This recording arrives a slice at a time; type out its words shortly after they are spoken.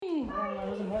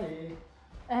Money.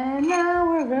 And now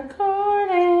we're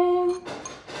recording.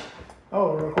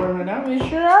 Oh, we're recording right now? We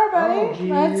sure are, buddy. Oh, geez.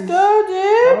 Let's go,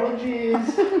 dude. Oh,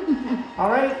 jeez. All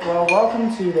right. Well,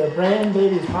 welcome to the Brand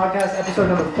Babies podcast, episode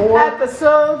number 4.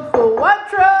 Episode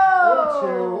Cuatro. Or 2,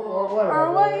 or whatever.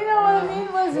 Or what, you know what I mean?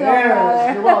 Listen,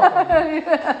 yes, you're welcome.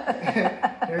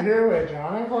 You're here with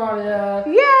John and Claudia.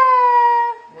 Yeah.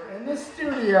 We're in the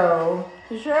studio.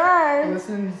 We sure are.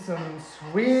 Listening to some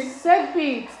sweet, Sick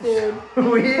beats, dude.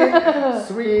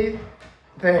 sweet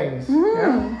things.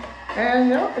 Yeah? And,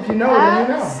 you know, if you know, then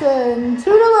you know.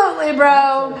 Absolutely,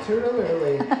 bro.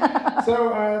 Absolutely.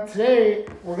 So, today,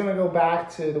 we're going to go back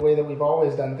to the way that we've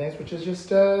always done things, which is just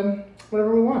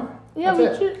whatever we want. Yeah,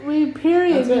 we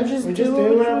period. That's it. We just we do just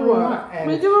do whatever we want.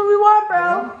 We do what we want, bro. You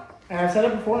know? And I've said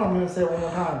it before, and I'm going to say it one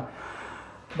more time.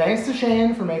 Thanks to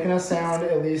Shane for making us sound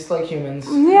at least like humans.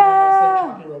 Yeah. At least like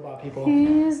choppy robot people.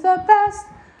 He's the best.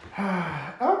 All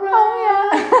right. Oh,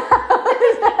 yeah.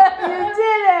 You did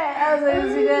it. I was like,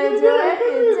 is he going to do it?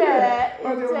 You did it.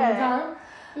 Want to do it one more time?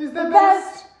 He's the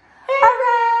best.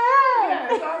 Yeah,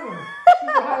 it's awesome.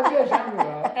 Super high pitch. I'm going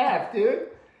to F, dude.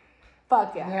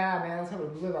 Fuck yeah. Yeah, man, that's how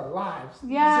we live our lives.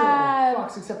 Yeah. Zero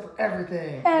fucks except for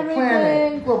everything. Everything. The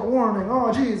planet, global warming.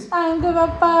 Oh, jeez. I don't give a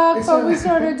fuck, It's but we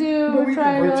sort of do. But We're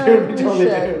trying to. we totally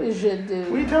do. We should do.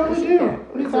 We totally do.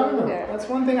 What are you talking about? care. That's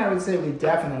one thing I would say we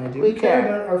definitely do. We care.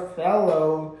 about our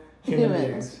fellow human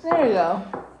beings. There you go.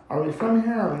 Are we from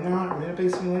here? Are we not? Are we in a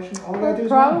base simulation? All we gotta do is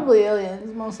Probably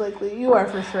aliens, most likely. You are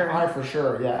for sure. I for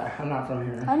sure, yeah. I'm not from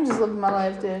here. I'm just living my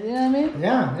life, dude. You know what I mean?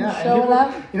 Yeah. And Showing people,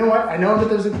 up. You know what? I know that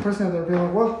there's a person out there being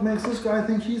like, what makes this guy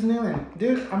think he's an alien?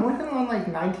 Dude, I'm working on like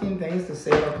 19 things to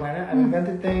save our planet. I've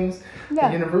invented things. Yeah.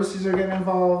 The universities are getting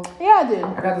involved. Yeah, dude.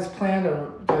 I got this plan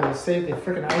to save the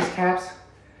freaking ice caps.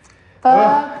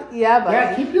 Fuck yeah, buddy.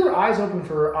 Yeah, keep your eyes open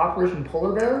for Operation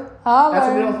Polar Bear. Holler.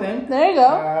 That's a real thing. There you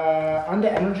go. Under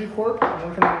Energy Corp, I'm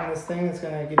working on this thing that's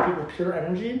going to give people pure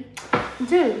energy.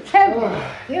 Dude, champion.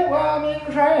 Yeah, well, I mean,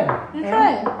 we're trying. You're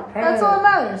trying. That's all that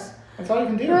matters. That's all you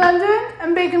can do. You know what I'm doing?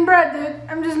 I'm baking bread, dude.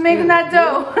 I'm just making that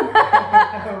dough.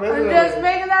 I'm just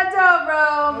making that dough,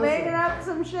 bro. Listen, making up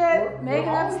some shit. Making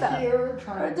up stuff. We're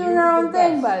Doing our own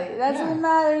thing, buddy. That's what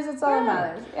matters. That's all that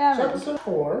matters. Yeah, So man. episode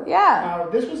 4. Yeah.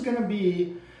 This was going to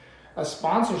be a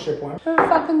sponsorship one. We're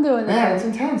fucking doing Man, it. it's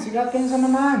intense. You got things on my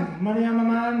mind. Money on my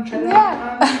mind. Cheddar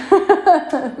Yeah. on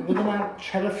my mind. Living out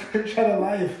cheddar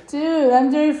life. Dude, I'm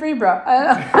dairy free, bro.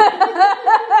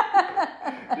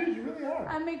 Dude, you really are.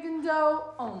 I'm making dough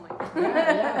only.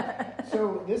 Yeah.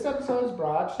 So this episode is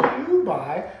brought to you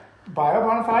by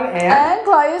BioBonafide and And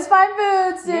Claudia's Fine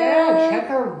Foods, dude. yeah, check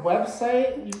our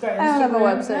website. You've got Instagram. I don't have a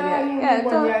website Yeah, you yet. don't Yeah, need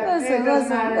one don't yet. It listen. doesn't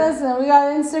matter. We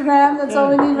got Instagram. That's all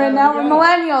we need right now. We're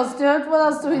millennials, dude. What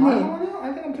else do we Am I a need? millennial? I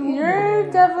think I'm too old. You're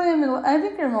definitely a millennial. I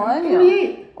think you're a millennial.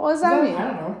 38. What does that mean? I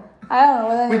don't know. I don't know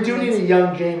what that We means. do need a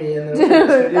young Jamie in the Dude,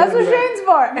 studio. that's what Like, Shane's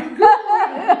for.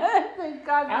 Thank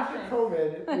God for after Shane.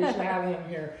 COVID, we should have him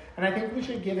here, and I think we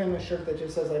should give him a shirt that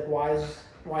just says like "Why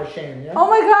Shane?" Yeah. Oh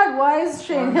my God, why is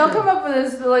Shane? He'll come up with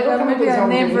this like He'll come up maybe with his a own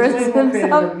name name. for He's way more creative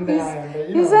himself. than I am, but,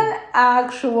 you He's know. an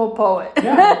actual poet.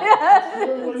 Yeah, that's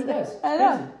really what he does. I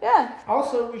know. Crazy. Yeah.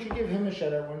 Also, we should give him a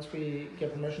shout out once we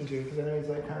get permission to, because I know he's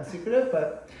like kind of secretive,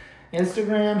 but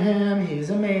Instagram him. He's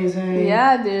amazing.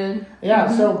 Yeah, dude. Yeah,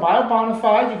 so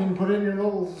BioBonafide, you can put it in your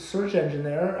little search engine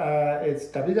there. It's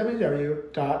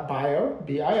www.bio,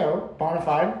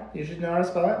 Bonafide. You should know how to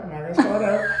spell it. I'm not going to spell it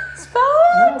out. Spell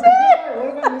No, it, but what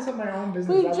if I mess up my own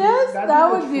business? that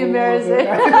would be embarrassing.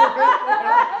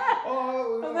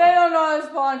 Oh, They don't know how to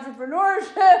spell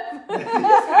entrepreneurship.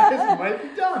 this might be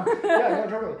dumb. Yeah, no,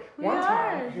 totally. We One are,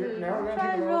 time, dude. now we're We're going to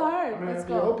trying take a real little, hard. I'm going Let's to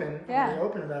be go. open. Yeah. I'm going to be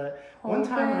open about it. One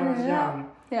time when I was young,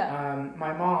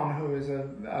 my mom, who is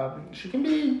she can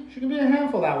be a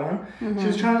handful, that one. She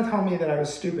was trying to tell me that I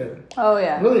was stupid. Oh,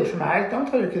 yeah. Really traumatic. Don't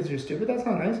tell your kids you're stupid. That's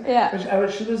not nice. Yeah. But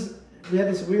we had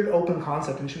this weird open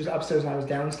concept, and she was upstairs and I was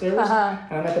downstairs. Uh-huh.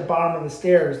 And I'm at the bottom of the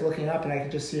stairs looking up, and I could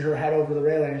just see her head over the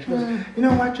railing. And she goes, "You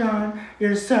know what, John?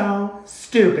 You're so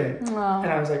stupid." Oh.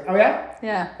 And I was like, "Oh yeah?"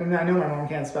 Yeah. And I knew my mom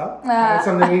can't spell. That's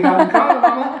something we got in common,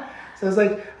 Mama. So I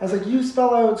was like, "You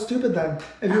spell out stupid then.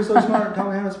 If you're so smart, tell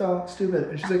me how to spell stupid."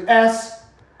 And she's like,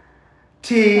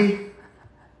 STU.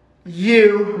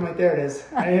 I'm like, there it is.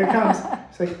 And here it comes.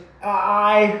 She's like,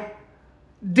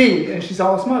 ID. And she's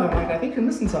all smug. I'm like, I think you're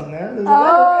missing something there. There's a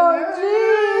letter in there.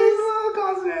 There's a little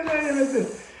consonant in there you're missing.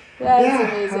 That's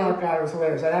amazing. Oh, God, it was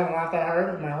hilarious. I haven't laughed that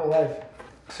hard in my whole life.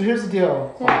 So here's the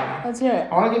deal. Yeah, let's hear it.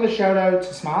 I want to give a shout out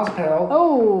to Smiles Apparel.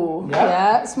 Oh, Yep.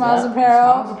 yeah, Smiles Yep.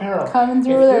 Apparel. Smiles Apparel. Coming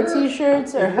through with our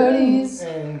t-shirts, our hoodies.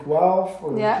 In Guelph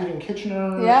or even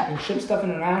Kitchener. Yeah. She can ship stuff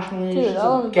internationally. Dude, She's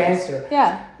all a over the place. gangster.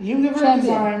 Yeah. You give her a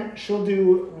design, she'll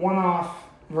do one-off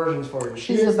versions for you.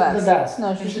 She's the best.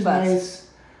 No, she's the best. Nice.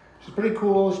 She's pretty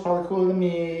cool. She's probably cooler than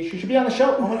me. She should be on the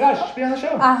show. Oh my gosh, she should be on the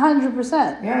show.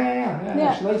 100%.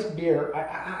 Yeah. She likes beer.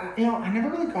 I never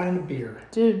really got into beer.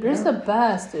 Dude, beer's the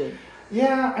best, dude.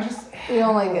 Yeah, You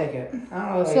don't like it. I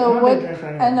don't really like it. So I'm not a big drinker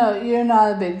anyway. I know you're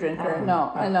not a big drinker.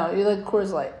 No, I know you like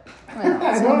Coors Light. I know.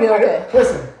 It's gonna be okay.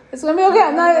 Listen, it's gonna be okay.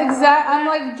 I'm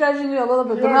like judging you a little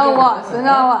bit, but not a lot. But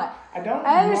not a lot.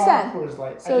 I understand. Coors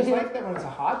Light. So I just like that when it's a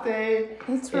hot day.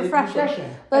 It's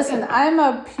refreshing. Listen, I'm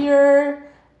a pure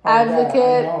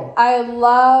advocate. Yeah,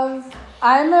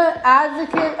 I'm an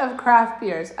advocate of craft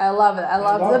beers. I love it. I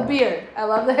love the beard. I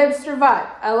love the hipster vibe.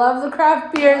 I love the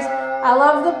craft beers. I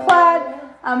love the plaid.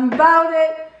 I'm about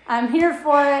it. I'm here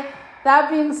for it. That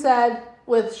being said,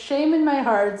 with shame in my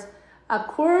heart, a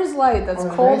Coors Light that's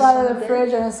cold out of the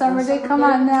fridge on a summer day. Come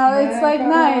on now, it's like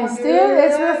nice, dude.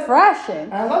 It's refreshing.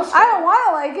 I don't want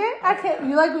to like it. I can't.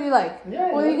 You like what you like.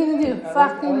 Yeah, what are you gonna do?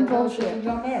 Fucking bullshit.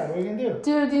 John Mayer. What are you gonna do?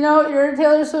 Dude, you know you're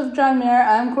Taylor Swift, John Mayer.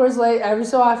 I'm Coors Light. Every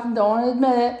so often, don't want to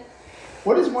admit it.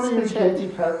 What is one of your guilty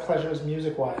pleasures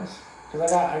music-wise?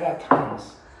 Because I got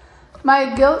tons.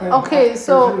 My guilt. Okay,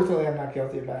 so. Truthfully, I'm not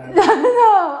guilty about it.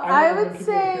 No, I would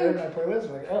say. My playlist,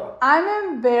 like, oh.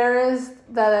 I'm embarrassed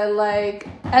that I like,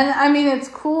 and I mean it's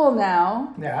cool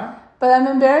now. Yeah. But I'm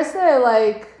embarrassed that I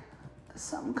like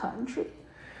some country.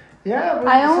 Yeah.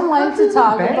 I don't like to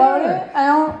talk about it. I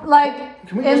don't like.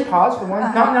 Can we just pause for one?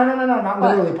 No, not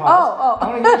literally pause. I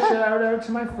want to give a shout out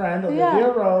to my friend Olivia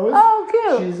Rose. Oh,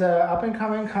 cute. She's an up and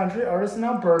coming country artist in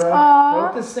Alberta.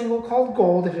 Wrote this single called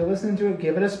Gold. If you're listening to it,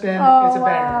 give it a spin. It's a banger.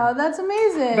 Wow, that's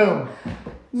amazing. Boom.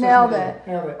 Nailed it.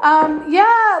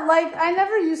 Yeah, like I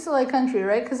never used to like country,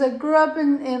 right? Because I grew up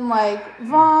in like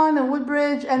Vaughan and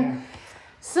Woodbridge, and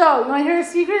so you want to hear a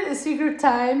secret? A secret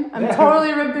time. I'm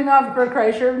totally ripping off Bert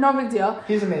Kreischer. No big deal.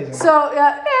 He's amazing. So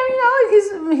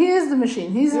he is the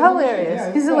machine. He's hilarious.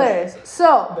 Yeah, he's hilarious.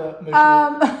 So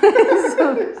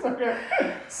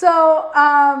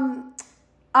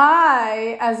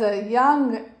I as a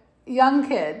young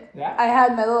kid, I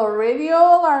had my little radio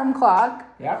alarm clock.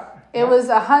 It was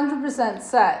 100%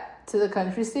 set to the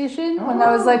country station when I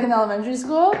was like in elementary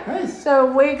school. Nice. So I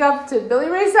wake up to Billy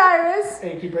Ray Cyrus.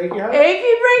 Achy Breaky Heart.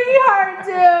 Achy Breaky Heart,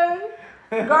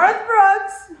 dude. Garth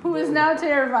Brooks, who is now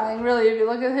terrifying, really, if you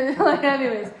look at him. Like,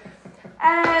 anyways.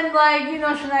 And like,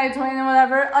 Shania Twain and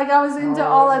whatever. Like I was into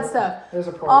all that stuff.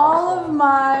 All of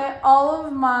my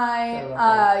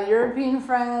European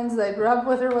friends that I grew up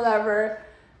with or whatever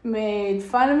made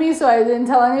fun of me, so I didn't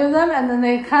tell any of them, and then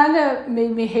they kind of made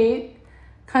me hate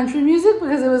country music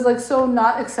because it was like so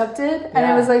not accepted, and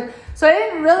it was like, so I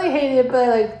didn't really hate it, but I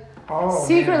like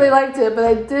secretly liked it, but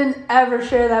I didn't ever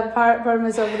share that part of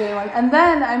myself with anyone. And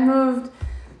then I moved,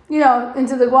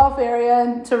 into the Guelph area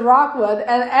and to Rockwood,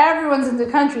 and everyone's into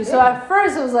country. So at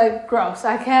first it was like gross.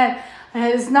 I can't.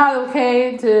 It's not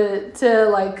okay to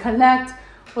like connect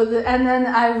with it. And then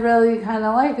I really kind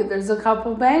of like it. There's a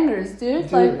couple bangers,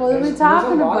 dude. Like what are we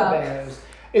talking about?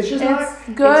 It's just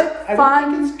good, fun.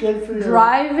 I think it's good for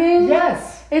driving.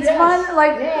 Yes, it's fun.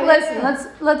 Like listen,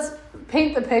 let's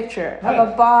paint the picture of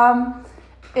a bomb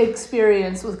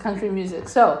experience with country music.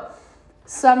 So.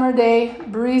 Summer day,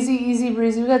 breezy, easy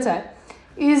breezy. We got time.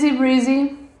 Easy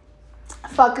breezy,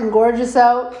 fucking gorgeous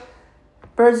out.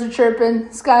 Birds are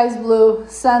chirping, sky's blue,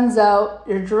 sun's out.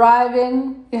 You're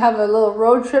driving. You have a little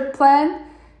road trip plan.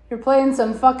 You're playing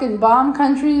some fucking bomb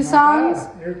country songs.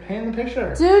 You're painting the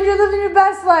picture, dude. You're living your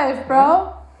best life,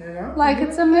 bro. Like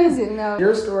it's amazing. No.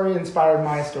 Your story inspired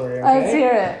my story. Okay? Let's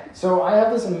hear it. So I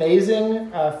have this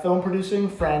amazing film producing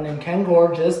friend named Ken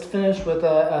Gore. Just finished with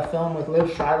a film with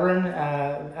Liv Schreiber in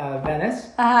Venice,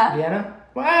 Vienna.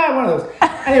 Well, one of those.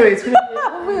 Anyway, it's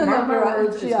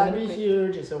gonna be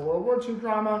huge. It's a World War II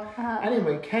drama.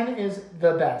 Anyway, Ken is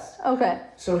the best. Okay.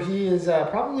 So he is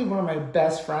probably one of my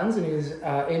best friends, and he's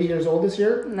 80 years old this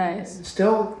year. Nice.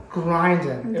 Still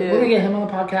grinding. If we're gonna get him on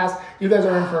the podcast, you guys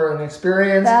are in for an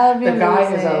experience. That'd be the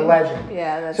guy is a legend.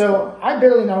 Yeah, that's so cool. I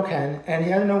barely know Ken, and he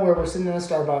had to know where we're sitting in a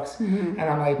Starbucks, and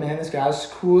I'm like, man, this guy's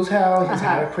cool as hell. He's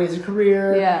had a crazy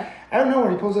career. Yeah. I don't know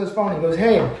where he pulls out his phone. He goes,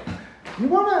 hey, you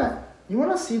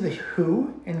wanna see the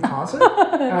Who in concert?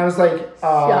 And I was like,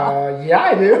 yeah,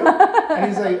 I do. And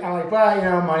he's like, I'm like,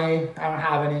 well, money, I don't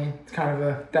have any. It's kind of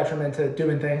a detriment to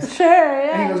doing things. Sure,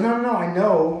 yeah. And he goes, no, I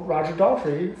know Roger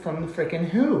Daltrey from the freaking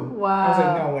Who. Wow. I was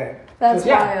like, no way. That's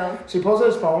wild. So he pulls out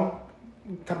his phone,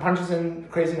 punches in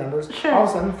crazy numbers. Sure. All of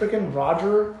a sudden, freaking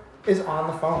Roger is on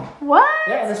the phone. What?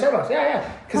 Yeah, in the Starbucks.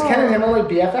 Yeah. Because Ken and him are like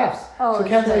BFFs. Oh, so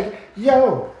Ken's shit. like,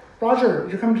 yo, Roger,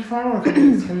 you're coming to Toronto.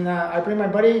 Can I bring my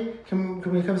buddy? Can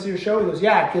we come see your show? He goes,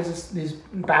 yeah. It gives us these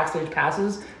backstage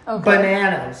passes. Okay.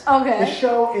 Bananas. Okay. The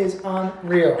show is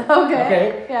unreal.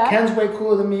 Okay. Yeah. Ken's way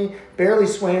cooler than me. Barely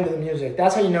swaying to the music.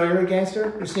 That's how you know you're a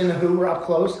gangster. You're seeing the Who. We're up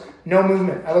close. No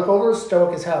movement. I look over,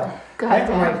 stoic as hell. God Right?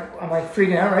 damn. I'm like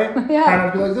freaking out, right? Yeah.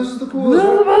 Trying to be like, this is the coolest.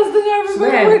 This is the best thing ever. So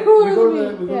But then, way cooler we go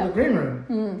than to me. the green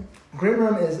room. Green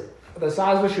room is the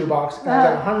size of a shoebox. And Uh-huh.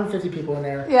 there's like 150 people in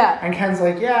there. Yeah. And Ken's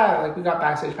like, yeah, like we got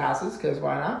backstage passes because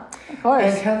why not? Of course.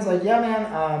 And Ken's like, yeah,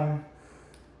 man.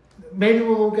 Maybe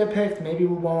we'll get picked. Maybe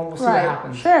we won't. We'll see Right. what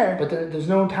happens. Sure. But there's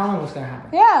no telling what's gonna happen.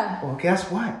 Yeah. Well, guess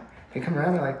what? They come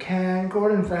around. They're like, Ken,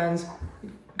 Gordon, friends.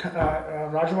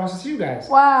 Roger wants to see you guys.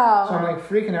 Wow. So I'm like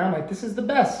freaking out. I'm like, this is the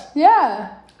best, Yeah.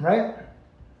 right?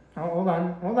 Oh, hold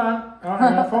on.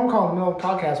 A phone call in the middle of the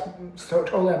podcast. So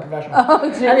totally unprofessional. Oh,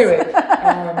 jeez. Anyway,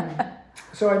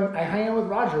 so I hang out with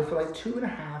Roger for like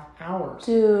 2.5 hours.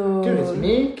 Dude. Dude, it's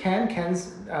me, Ken's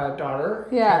daughter,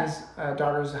 Yeah. Ken's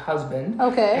daughter's husband.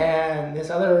 Okay. And this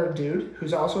other dude,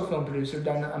 who's also a film producer,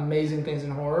 done amazing things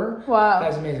in horror. Wow.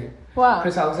 That's amazing. Wow.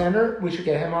 Chris Alexander, we should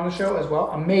get him on the show as well.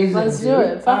 Amazing Let's dude. do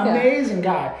it. Fuck yeah. Amazing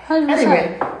guy. 100%.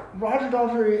 Anyway, Roger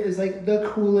Daltrey is like the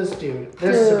coolest dude.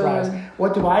 There's a surprise.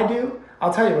 What do I do?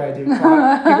 I'll tell you what I do. He goes,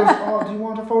 oh, do you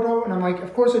want a photo? And I'm like,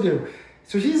 of course I do.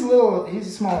 So he's smaller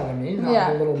than me. He's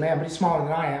not a little man, but he's smaller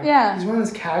than I am. Yeah. He's wearing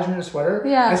this cashmere sweater.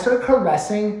 Yeah. I start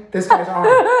caressing this guy's arm.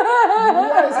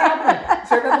 What is happening?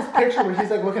 So I got this picture where he's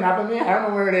like looking up at me. I don't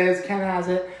know where it is. Ken has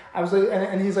it. I was like,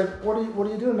 and he's like, what are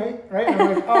you doing, mate? Right? And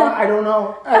I'm like, oh, I don't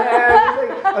know. And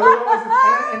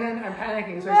then I'm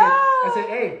panicking. So I say,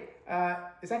 hey,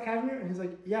 is that cashmere? And he's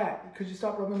like, yeah. Could you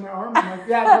stop rubbing my arm? I'm like,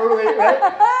 yeah, totally, right?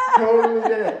 Totally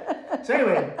did it. So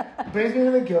anyway, brings me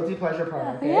to the guilty pleasure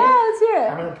part. Okay? Yeah, let's hear it.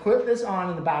 I'm gonna put this on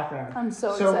in the background. I'm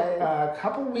so So excited. a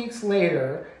couple weeks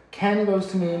later, Ken goes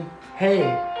to me, hey,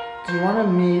 do you want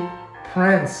to meet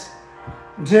Prince?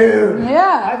 Dude.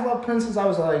 Yeah. I've loved Prince since I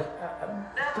was like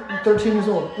 13 years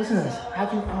old. Listen to this. I'm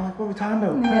like, what are we talking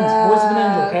about? Prince, Yeah, Voice of an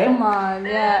Angel, okay? Come on,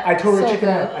 yeah. I totally so chicken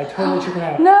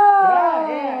out. No.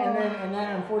 Yeah. And then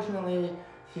unfortunately,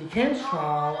 he came to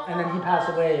Toronto, and then he passed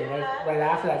away right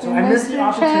after that. So You I missed the missed your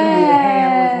opportunity to hang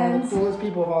out with one of chance. the coolest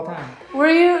people of all time.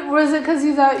 Was it because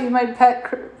you thought you might pet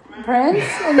Prince?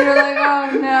 And you're like, oh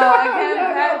no, I can't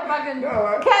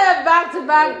can't have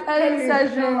back-to-back petting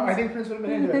sessions. No, I think Prince would have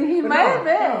been into it. He But might have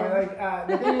been. No,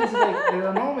 the thing is, like, there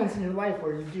are moments in your life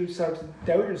where you do start to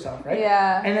doubt yourself, right?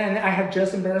 Yeah. And then I had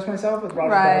just embarrassed myself with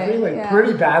Roger Right, Daltrey, like yeah.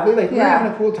 pretty badly. Like we were Yeah.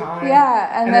 having a cool time.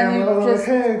 Yeah, and then I'm you like, just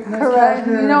hey, nice correct.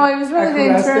 cashmere. You know, he was really I getting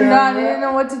caressed turned him, on. He yeah. didn't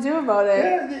know what to do about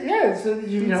it. Yeah. So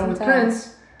you know, with intense.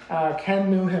 Prince, Ken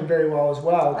knew him very well as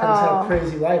well. Ken's had a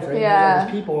crazy life, right? Yeah. He knows all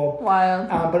these people. Wild.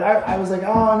 But I was like,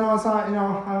 oh no, it's not. You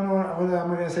know, I don't know what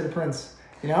am I gonna say to Prince.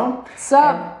 You know?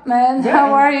 Sup, man? yeah,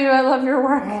 How are you? I love your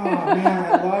work. Oh man, I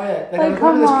love it. Like I was going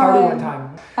come to this party on. one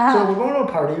time. Uh-huh. So we're going to a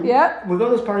party. Yeah. We go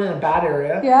to this party in a bad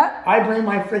area. Yeah. I bring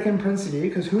my freaking Prince CD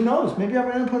because who knows? Maybe I'm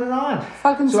gonna put it on.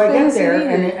 Fucking So I spin get there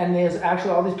CD. and there's actually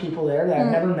all these people there that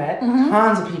I've never met.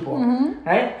 Tons of people.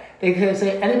 Right? They could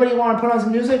say, anybody want to put on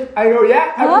some music? I go,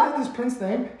 yeah. I look at this Prince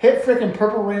thing. Hit freaking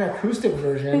Purple Rain acoustic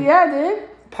version. Yeah, dude.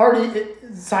 Party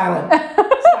silent.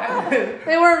 Silent.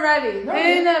 They weren't ready. No, they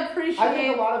didn't appreciate I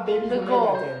think a lot of babies the were made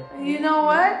goal. that day. You know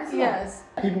what? Yes.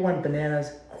 People went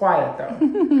bananas. Quiet though,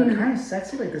 but kind of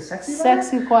sexy, like the sexy.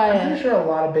 Sexy vibe. quiet. I'm pretty sure a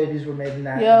lot of babies were made in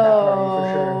that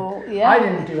party for sure. Yeah. I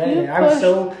didn't do anything. I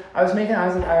was making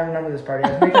eyes. I remember this party.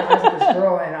 I was making eyes at this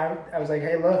girl, and I was like,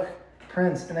 "Hey, look,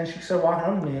 Prince." And then she started walking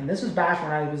over to me, and this was back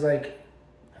when I was like,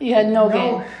 You had no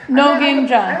game. I Game,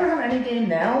 John. I don't have any game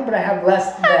now, but I have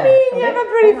less than. I mean, you okay? have a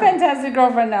pretty Hold on. fantastic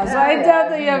girlfriend now, so I doubt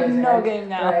that you have no game But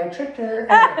now. I tricked her.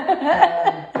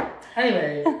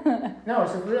 Anyway, no,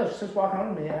 so for real, she starts walking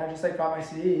over to me, and I just like got my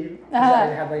CD because I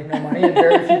had like no money and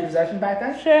very few possessions back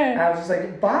then. Sure. And I was just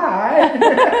like, bye.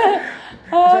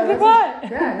 Goodbye.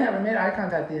 Yeah, we made eye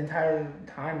contact the entire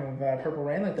time of Purple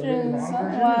Rain, like the really long version. It was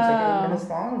like Wow. 8 minutes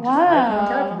long. Just Wow. eye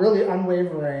contact, really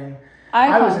unwavering. Eye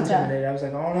I was contact. intimidated. I was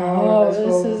like, oh no, Oh, this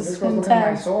girl's looking at my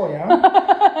intense. soul, you know? I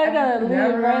gotta leave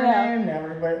Never right got now. a name,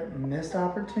 never, but missed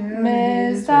opportunity.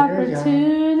 Missed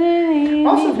opportunity.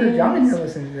 Also, if you're young and you're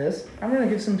listening to this, I'm going to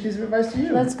give some piece of advice to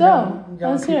you. Let's go.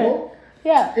 Young Let's hear people.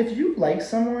 Yeah. If you like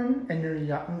someone and you're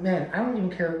young, man, I don't even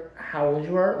care how old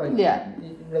you are. Like, Yeah.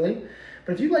 Really?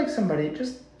 But if you like somebody,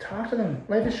 just talk to them.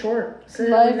 Life is short. Say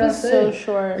what Life you gotta is say. so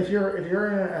short. If you're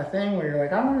in a thing where you're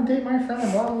like, I want to date my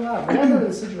friend, blah, blah, blah. Whatever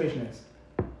the situation is,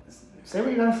 say what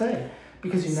you're going to say.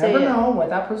 Because you never know what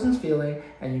that person's feeling,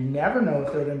 and you never know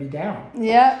if they're going to be down.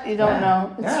 Yeah, you don't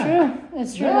know. It's true.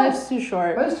 It's true. Life's too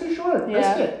short. Life's too short.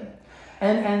 Risk it.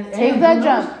 And take that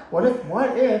jump. What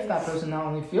if that person not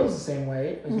only feels the same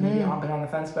way, is maybe been on the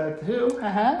fence about it too,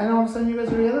 and all of a sudden you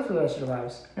guys are together for the rest of your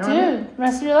lives. You know what I mean?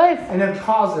 Rest of your life. In a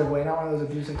positive way, not one of those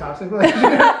abusive, toxic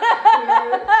relationships.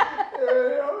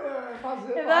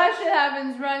 If that shit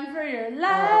happens, run for your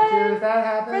life. Dude, if that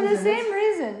happens, for the same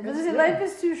reason. Because life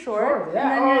is too short. Yeah.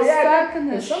 And then you're stuck in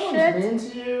this shit. If someone's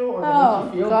mean to you or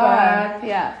makes you feel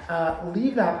bad,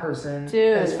 leave that person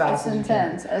as fast as you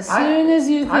can. As soon as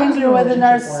you think you're with a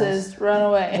narcissist, run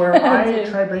away. Where I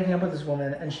tried breaking up with this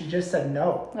woman and she just said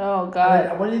no. Oh, God.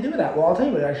 Like, what do you do with that? Well, I'll tell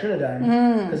you what I should have done.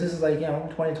 Because this is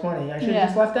 2020. I should have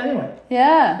just left anyway.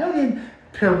 Yeah. You don't need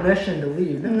permission to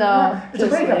leave. No. It's a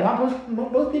breakup.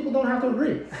 Most people don't have to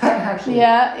agree, actually.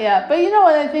 Yeah. But you know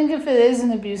what? I think if it is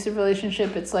an abusive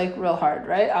relationship, it's real hard,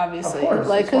 right? Obviously. Of course.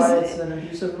 That's why it's an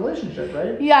abusive relationship,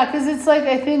 right? Yeah, because it's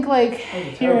I think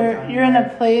you're in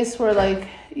a place where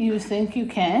you think you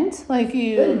can't.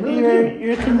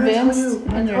 You're convinced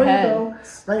in your head.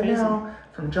 Right now,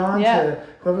 from John to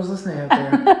whoever's listening out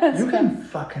there, you can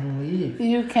fucking leave.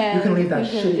 You can leave that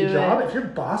shitty job. If your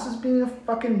boss is being a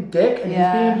fucking dick and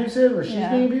he's being abusive or she's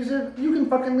being abusive, you can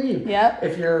fucking leave. Yep.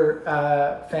 If your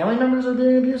family members are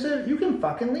being abusive, you can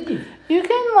fucking leave. You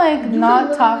can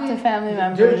not talk to family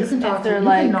members if they're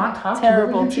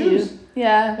terrible to you.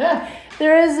 Yeah.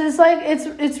 There's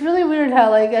it's really weird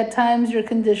how at times you're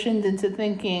conditioned into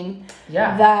thinking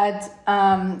that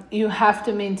you have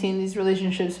to maintain these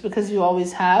relationships because you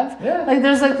always have. Yeah.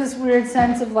 There's this weird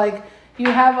sense of you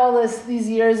have all these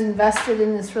years invested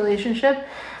in this relationship.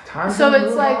 So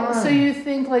it's so you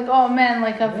think oh man,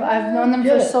 I've known them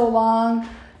for so long,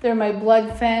 they're my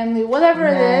blood family, whatever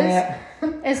it is.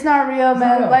 It's not real,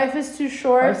 man. Life is too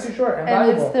short. Life's too short. And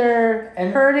if they're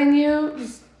hurting you,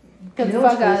 just get the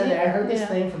fuck out of it. I heard this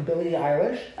thing from Billie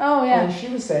Eilish. Oh, yeah. And she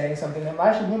was saying something that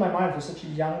actually blew my mind for such a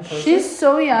young person. She's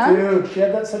so young. Dude, she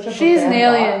had such a She's an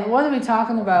alien. What are we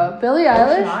talking about? Billie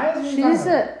Eilish? She's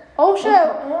it. Oh,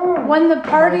 shit. When the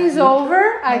party's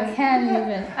over, I can't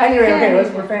even. Anyway,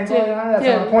 we're fangirling on it.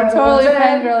 That's we're totally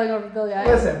fangirling over Billie Eilish.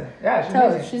 Listen, she's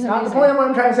amazing. She's not amazing. the point of what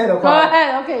I'm trying to say, though. Go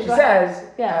ahead. Okay, she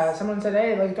says, someone said,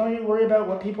 hey, don't you worry about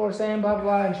what people are saying, blah, blah,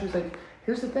 blah. And she was like,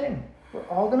 here's the thing. We're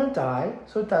all going to die,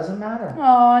 so it doesn't matter.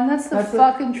 Oh, and that's the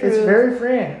fucking truth. It's very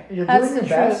freeing. You're doing your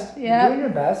best. Yeah. You're doing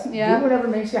your best. Yeah. Do whatever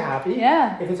makes you happy.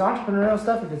 Yeah. If it's entrepreneurial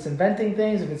stuff, if it's inventing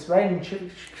things, if it's writing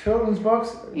children's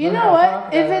books. You know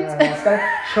what? If it's...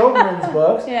 children's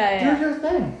books. Do Yeah. your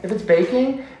thing. If it's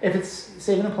baking, if it's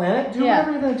saving the planet, do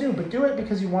whatever you're going to do. But do it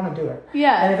because you want to do it.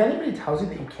 Yeah. And if anybody tells you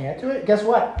that you can't do it, guess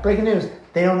what? Breaking news.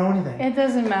 They don't know anything. It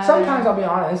doesn't matter. Sometimes I'll be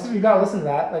honest. You gotta listen to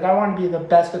that. I wanted to be the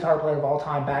best guitar player of all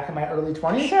time back in my early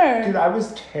 20s. Sure. Dude, I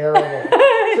was terrible.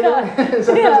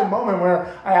 So there's a moment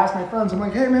where I asked my friends, I'm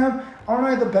like, hey man, aren't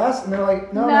I the best? And they're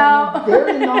like, no. You're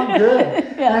very not good.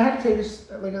 And I had to take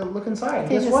a look inside.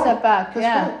 Take a step back.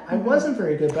 Guess what? I wasn't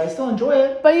very good, but I still enjoy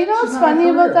it. But you know what's funny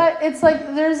about that? It's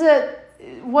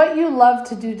what you love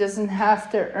to do doesn't have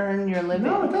to earn your living.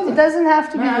 No, it doesn't. It doesn't have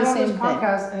to be the same thing. I love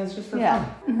this podcast, and it's just for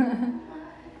fun.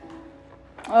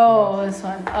 Oh, this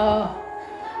one. Oh.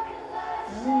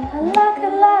 I like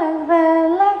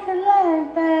it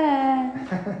like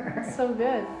that. So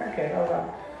good. Okay, hold on.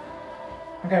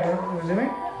 Okay, we're resuming?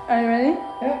 Are you ready?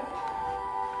 Yeah.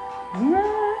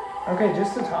 Okay,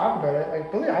 just to talk about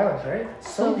it, Billie Eilish, right?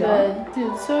 So young. Good.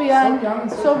 Dude, so young.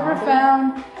 And so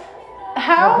profound.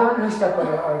 How? Her and her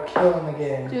stepbrother are killing the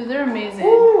game. Dude, they're amazing.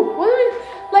 Woo! What do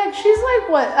we... she's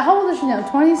what? How old is she now?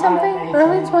 20-something?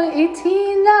 Early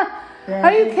 18? Yeah.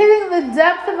 Are you kidding? The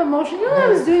depth of emotion. You know what I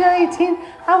was doing at 18?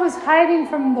 I was hiding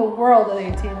from the world at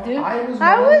 18, dude. I was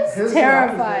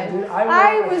terrified.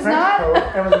 I was not.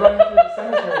 And was running through the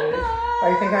cemetery.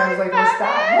 I think I was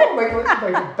Lestat. No,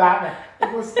 like Batman.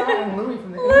 Like Lestat and Louis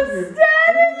from the interview.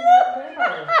 Lestat and Louis.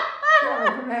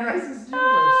 Yeah, from Anne Rice's universe. Oh,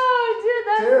 dude,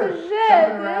 that's the shit.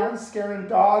 Jumping around, scaring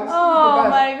dogs. Oh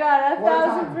my god,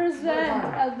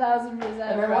 1,000%. 1,000%.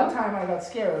 And then one time I got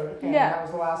scared, and that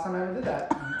was the last time I ever did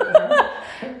that.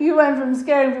 You went from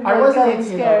scaring people to getting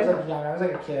scared. I was young. I was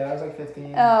a kid. I was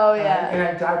 15. Oh yeah. And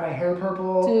I dyed my hair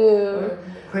purple. Dude.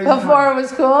 Before it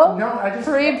was cool? No, I just...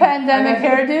 Pre-pandemic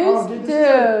hairdos?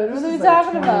 Dude, what are we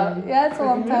talking about? Yeah, it's a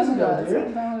long time ago.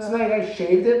 So I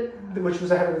shaved it, which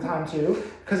was ahead of the time too.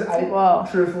 Because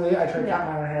truthfully, I tried to cut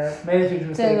my own hair. Made a huge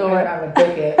mistake. I didn't have to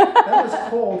pick it. That was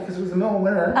cold because it was the middle of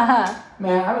winter.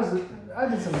 Man, I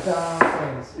did some dumb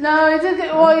things. No, you did.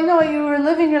 Well, you know what? You were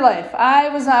living your life. I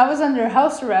was under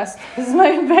house arrest because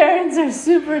my parents are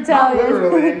super Italian. Not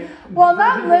literally. Well,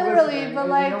 not literally, but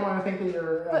like. You don't want to think that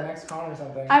you're Mexican or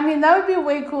something. I mean, that would be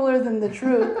way cooler than the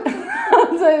truth. I'll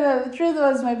tell you that. The truth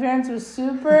was my parents were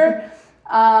super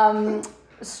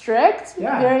strict,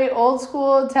 very old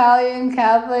school Italian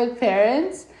Catholic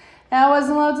parents, and I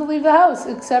wasn't allowed to leave the house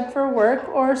except for work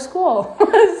or school.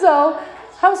 So.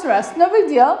 House arrest, no big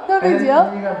deal, no big deal. And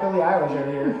then you got Billie Eilish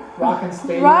over here, rocking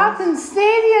stadiums. Rocking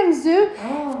stadiums, dude.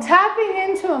 Oh. Tapping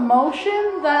into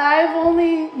emotion that I've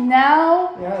only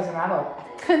now as an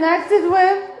adult connected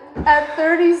with at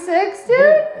 36, dude.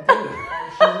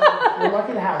 You're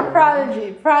lucky to have her.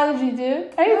 Prodigy,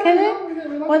 dude. Are you kidding?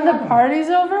 When the party's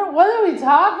over, what are we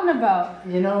talking about?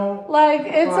 You know, like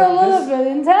it's a little bit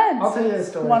intense. I'll tell you this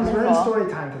story. We're in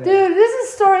story time today, dude. This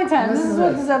is story time. This is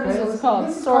what this episode is called.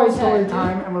 This is called story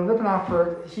time, and we're ripping off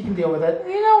Bert. He can deal with it.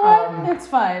 You know what? It's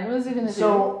fine. What is he gonna do?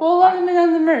 We'll let him in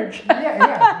on the merch.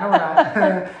 Yeah. No, we're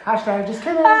not. Hashtag just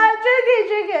kidding.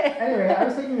 Drink it. Anyway, I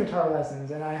was taking guitar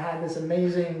lessons, and I had this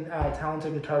amazing,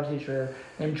 talented guitar teacher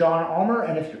named John Almer.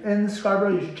 And if you're in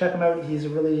Scarborough, you should check him out. He's a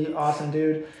really awesome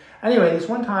dude. Anyway, this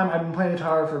one time I've been playing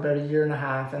guitar for about a year and a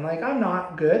half, and like I'm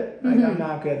not good. I'm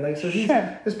not good. Like so,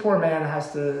 this poor man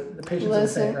has to the patience of the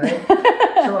saint, right?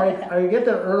 So I get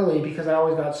there early because I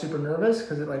always got super nervous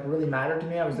because it like really mattered to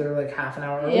me. I was there like half an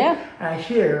hour early, and I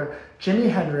hear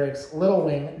Jimi Hendrix, Little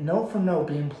Wing, note for note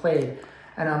being played,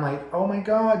 and I'm like, oh my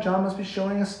god, John must be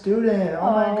showing a student.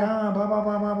 Oh my god, blah blah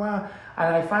blah blah blah.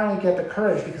 And I finally get the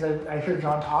courage because I hear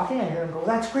John talking. I hear him go,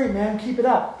 that's great, man. Keep it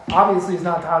up. Obviously, he's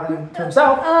not talking to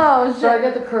himself. Oh, shit. So I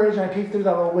get the courage and I peek through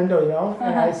that little window,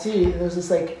 and I see there's this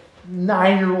like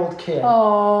 9-year-old kid.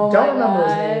 Oh, I don't remember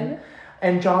his name.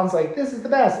 And John's like, this is the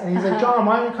best. And he's like, John,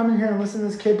 why don't you come in here and listen to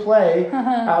this kid play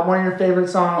one of your favorite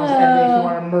songs and make you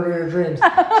want to murder your dreams? So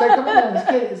I come in and this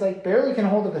kid is like barely can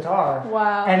hold a guitar.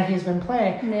 Wow. And he's been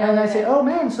playing. And I say, oh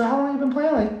man, so how long have you been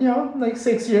playing? Like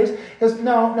 6 years. He goes,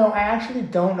 no, I actually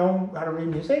don't know how to read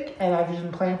music. And I've just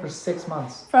been playing for 6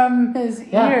 months. From his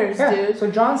ears, dude.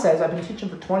 So John says, I've been teaching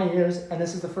for 20 years and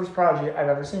this is the first prodigy I've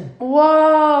ever seen. Whoa.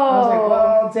 I was like,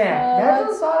 well, damn.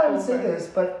 Never thought I would say this,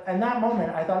 but in that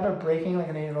moment, I thought about breaking like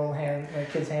an 8-year-old hand,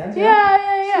 like kid's hands. Yeah.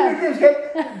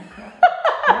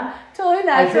 Totally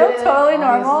natural, totally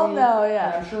normal. No,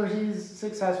 I'm sure he's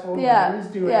successful. Yeah, he's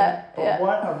doing it. But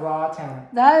what a raw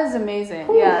talent. That is amazing.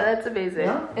 Whew. Yeah, that's amazing.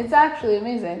 Yeah? It's actually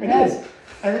amazing. It is.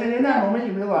 And in that moment,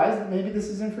 you realize that maybe this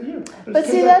isn't for you. But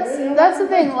see, that's the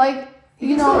thing. Like,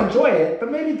 you can still enjoy it,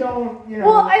 but maybe don't,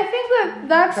 Well, I think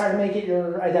that's try to make it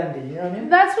your identity, you know what I mean?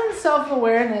 That's when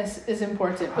self-awareness is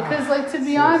important. Because, like, to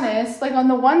be honest, like, on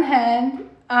the one hand,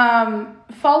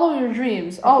 follow your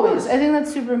dreams, always. I think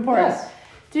that's super important. Yes.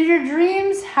 Do your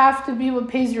dreams have to be what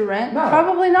pays your rent? No.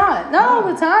 Probably not. Not all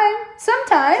the time.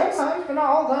 Sometimes, but not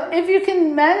all the time. If you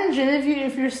can manage it,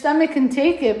 if your stomach can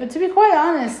take it. But to be quite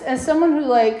honest, as someone who,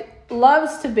 like,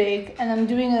 loves to bake and I'm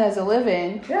doing it as a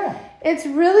living, it's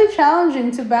really challenging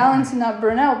to balance and not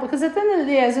burn out, because at the end of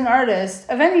the day, as an artist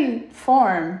of any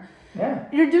form,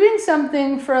 you're doing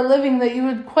something for a living that you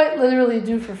would quite literally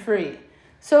do for free.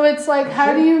 So it's like,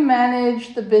 how do you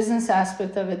manage the business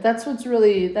aspect of it? That's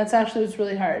actually what's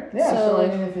really hard. Yeah, so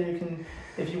like, I mean,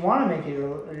 if you want to make it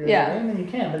your living, then you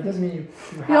can, but it doesn't mean you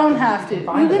don't have to.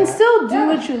 You can still do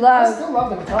what you love. I still love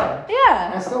the guitar.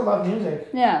 Yeah. I still love music.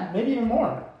 Yeah. Maybe even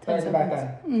more back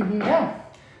then. Mm-hmm. Yeah.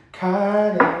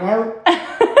 Cutting out.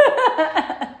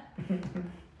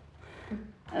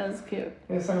 That was cute. You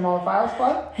gonna send them all the files,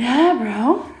 bud? Yeah,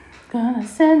 bro. Gonna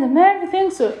send them everything.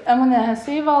 So I'm gonna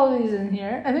save all of these in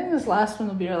here. I think this last one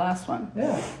will be our last one.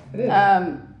 Yeah, it is.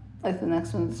 Like the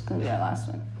next one's gonna be our last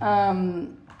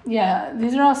one. Yeah,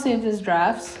 these are all saved as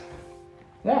drafts.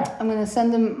 Yeah. I'm gonna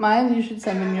send them mine. You should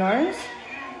send them yours.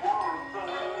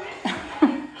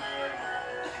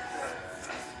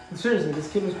 Seriously, this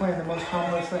kid was playing the most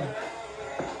complex thing.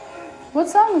 What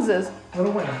song is this?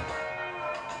 Little Wing.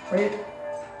 Wait.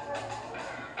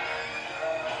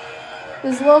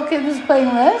 This little kid was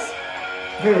playing this?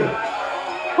 Who?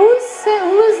 Who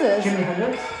is this? Jimi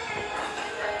Hendrix.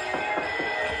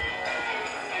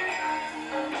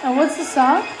 And what's the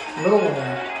song? Little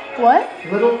Wing. What?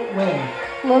 Little Wing.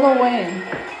 Little Wayne.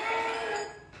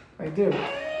 I do.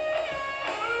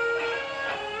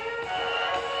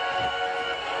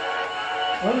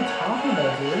 What are you talking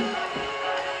about, dude?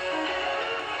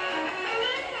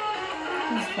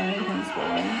 He's funny, he's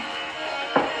boring.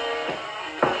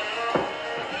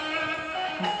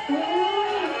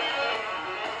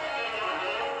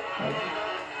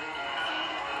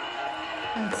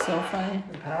 That's so funny.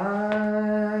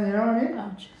 You know what I mean?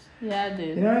 Oh, jeez. Yeah,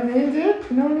 dude. You know what I mean, dude?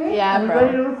 You know what I mean? Yeah, Are we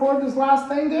ready to record this last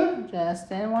thing, dude? Just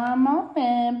in one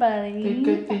moment, buddy. Take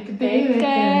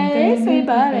it easy,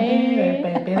 buddy.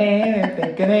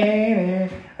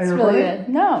 It's really good.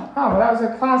 No. Oh, well, that was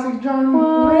a classic John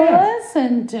Well,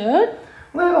 listen, dude.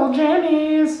 Little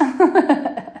Jennies.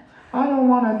 I don't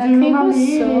want to do my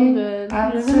meeting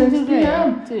at 6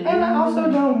 p.m. And I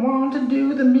also don't want to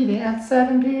do the meeting at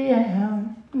 7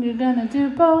 p.m. You're gonna do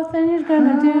both and you're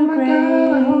gonna do great.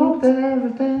 God, I hope that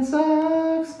everything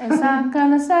sucks. It's not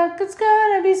gonna suck, it's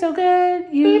gonna be so good.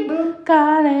 You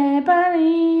got it,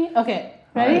 buddy. Okay,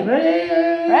 ready?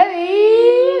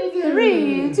 Ready?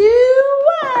 3, 2,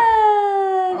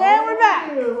 1. And we're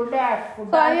back. We're back.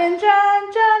 Claudia and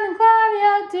John and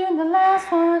Claudia doing the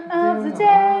last one of the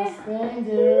day.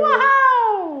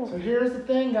 Wow! So here's the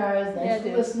thing, guys. Thanks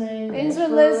for listening. Thanks for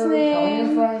listening. Telling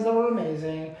your friends that we're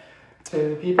amazing. To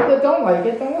the people that don't like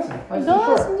it, don't listen. Don't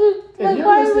listen to, like,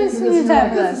 why are you wasting your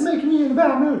time with us? This is making me in a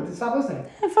bad mood. Stop listening.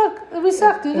 Hey, fuck, we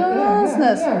suck, dude. Don't listen to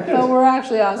us. But we're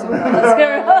actually awesome. Let's get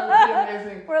real.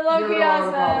 We're low-key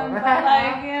awesome. But,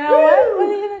 like, you know what? What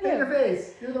are you gonna do? In your face.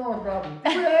 You're the one with the problem.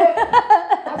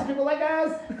 Lots of people like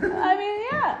us. I mean,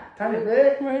 yeah. Time to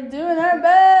break. We're doing our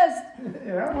best.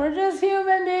 Yeah. We're just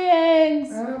human beings.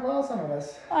 Well, some of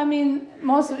us. I mean,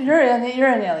 most of you're an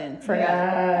alien. Forget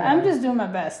it. I'm just doing my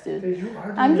best, dude.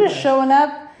 I'm just showing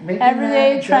up every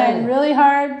day, trying really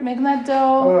hard, making that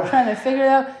dough, trying to figure it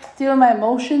out, dealing with my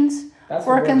emotions,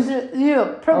 working through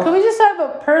you. Can we just talk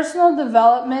about personal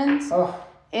development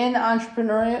in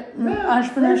entrepreneurship?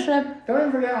 Don't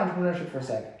even forget entrepreneurship for a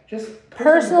second. Just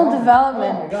personal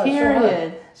development,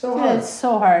 period. So hard. It's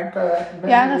so hard. You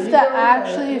have to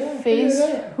actually face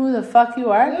who the fuck you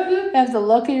are. You have to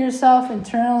look at yourself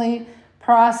internally,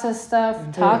 process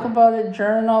stuff, talk about it,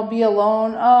 journal, be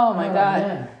alone. Oh my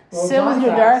God. Sit with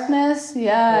your darkness.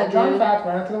 Yeah, dude. John Fact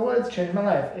went out to the woods, changed my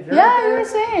life. If you're you were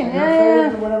saying.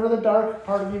 Yeah. Whatever the dark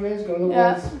part of you is, go to the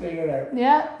woods, figure it out.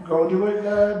 Yeah. Go do what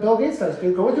Bill Gates does.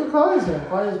 Go do what Claudia's doing.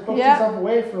 Claudia's booked herself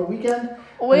away for a weekend.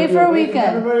 Away for a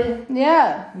weekend.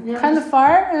 Yeah. Kind of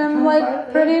far, and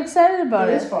I'm pretty excited about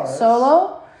it. It is far.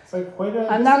 Solo. It's like quite a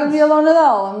I'm not going to be alone at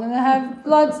all. I'm going to have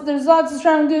there's lots of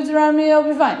strong dudes around me. I'll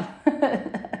be fine.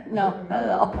 No, not at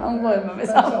all. I'm going by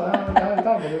myself.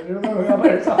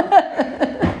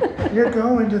 You're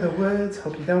going to the woods.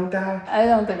 Hope you don't die. I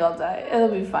don't think I'll die. It'll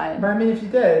be fine. But I mean, if you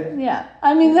did. Yeah.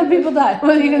 I mean, then people die.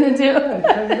 What are you going to do?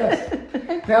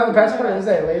 Now, the best part is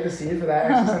I laid the seed for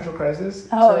that existential crisis.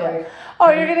 Oh, so, yeah.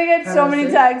 You're going to get so many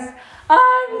texts.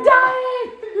 I'm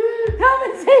dying. Come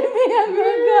and save me. I'm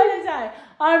going to die.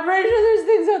 I'm pretty sure there's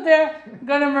things out there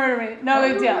gonna murder me. No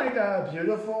big deal. Like a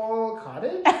beautiful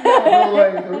cottage? No,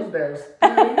 like those bears.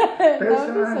 Bears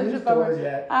don't have these doors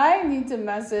yet. I need to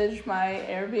message my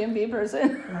Airbnb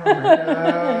person. Oh my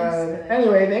God.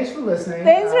 Anyway, thanks for listening.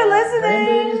 Thanks for listening.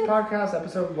 Brain Babies podcast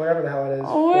episode, whatever the hell it is.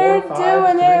 We're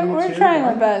doing it. We're trying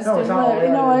our best. No, it's not. You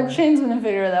know what? Shane's gonna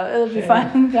figure it out. It'll be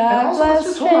fine. God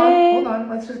bless Shane. Hold on.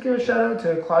 Let's just give a shout out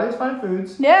to Claudia's Fine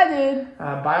Foods. Yeah, dude.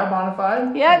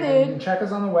 Bio-Bonafide. Yeah, dude. You can check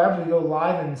us on the web. We go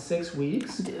live in 6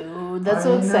 weeks. Dude, that's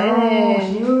so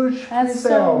exciting. Huge. That's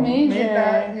so major. Make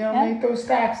that, make those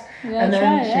stacks. Yeah, and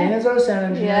then Shane is our sound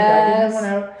engineer. Yes. That one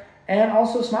out. And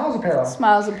also Smiles Apparel.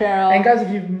 Smiles Apparel. And guys, if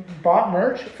you've bought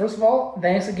merch, first of all,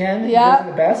 thanks again. Yeah. You guys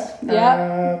are the best.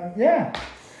 Yeah.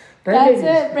 That's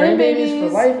it. Brain Babies for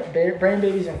life. Brain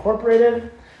Babies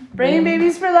Incorporated. Brain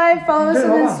Babies for life. Follow us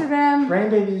on Instagram. Brain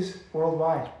Babies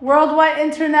Worldwide. Worldwide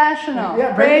International.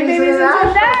 Yeah, Brain Babies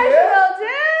International, dude.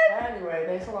 Anyway,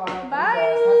 thanks a lot.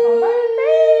 Bye.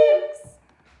 Thanks.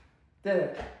 Did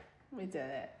it. We did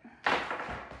it.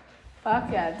 Fuck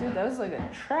yeah, dude. That was like a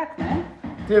track, man.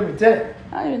 Dude, we did it.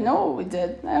 I don't even know what we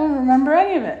did. I don't remember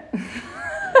any of it.